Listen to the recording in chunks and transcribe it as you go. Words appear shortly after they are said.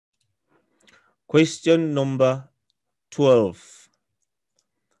Question number 12.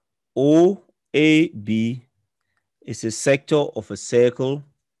 OAB is a sector of a circle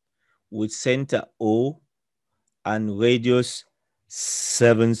with center O and radius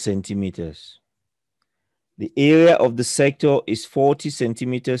 7 centimeters. The area of the sector is 40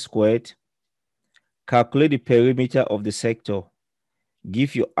 centimeters squared. Calculate the perimeter of the sector.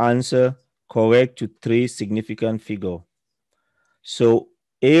 Give your answer correct to 3 significant figures. So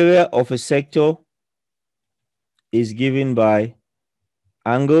area of a sector is given by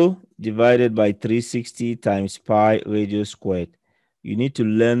angle divided by 360 times pi radius squared. You need to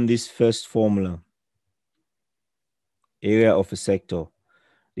learn this first formula. Area of a sector.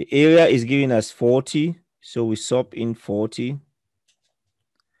 The area is given as 40, so we sub in 40.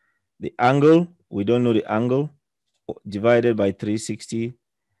 The angle, we don't know the angle, divided by 360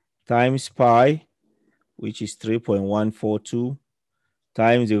 times pi, which is 3.142,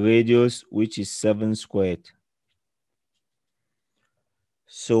 times the radius, which is 7 squared.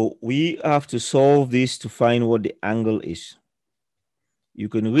 So we have to solve this to find what the angle is. You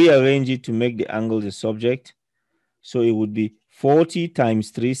can rearrange it to make the angle the subject. So it would be 40 times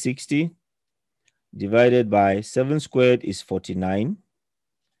 360 divided by 7 squared is 49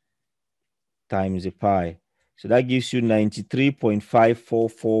 times the pi. So that gives you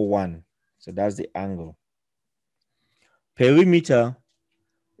 93.5441. So that's the angle. Perimeter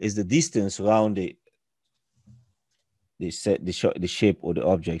is the distance around the shape or the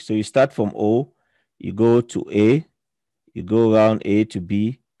object. So you start from O, you go to A, you go around A to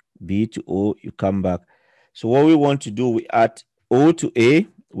B, B to O, you come back. So what we want to do, we add O to A,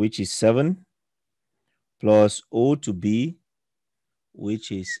 which is 7, plus O to B,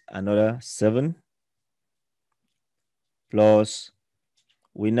 which is another 7, plus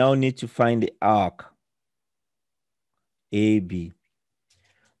we now need to find the arc AB.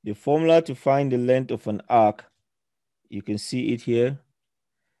 The formula to find the length of an arc, you can see it here,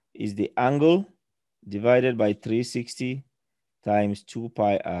 is the angle divided by 360 times 2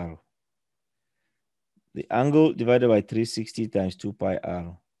 pi r. The angle divided by 360 times 2 pi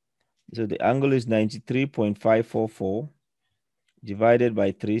r. So the angle is 93.544 divided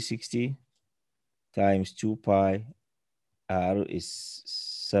by 360 times 2 pi r is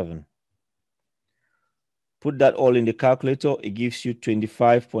 7. Put that all in the calculator, it gives you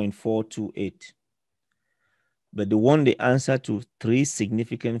 25.428. But they want the answer to 3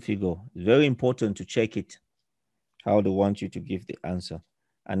 significant figures. It's very important to check it, how they want you to give the answer.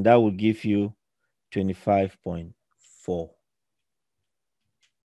 And that will give you 25.4.